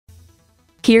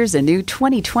Here's a new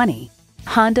 2020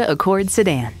 Honda Accord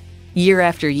sedan. Year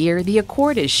after year, the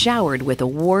Accord is showered with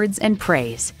awards and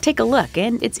praise. Take a look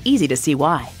and it's easy to see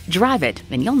why. Drive it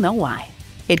and you'll know why.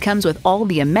 It comes with all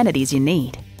the amenities you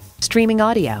need. Streaming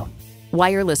audio,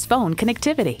 wireless phone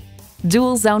connectivity,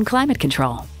 dual zone climate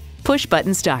control, push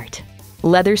button start,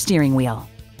 leather steering wheel,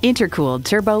 intercooled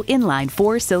turbo inline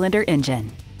 4-cylinder engine,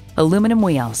 aluminum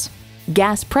wheels,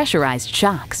 gas pressurized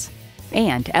shocks,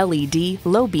 and LED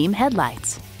low beam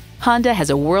headlights. Honda has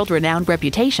a world-renowned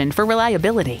reputation for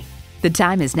reliability. The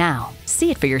time is now.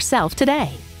 See it for yourself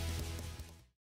today.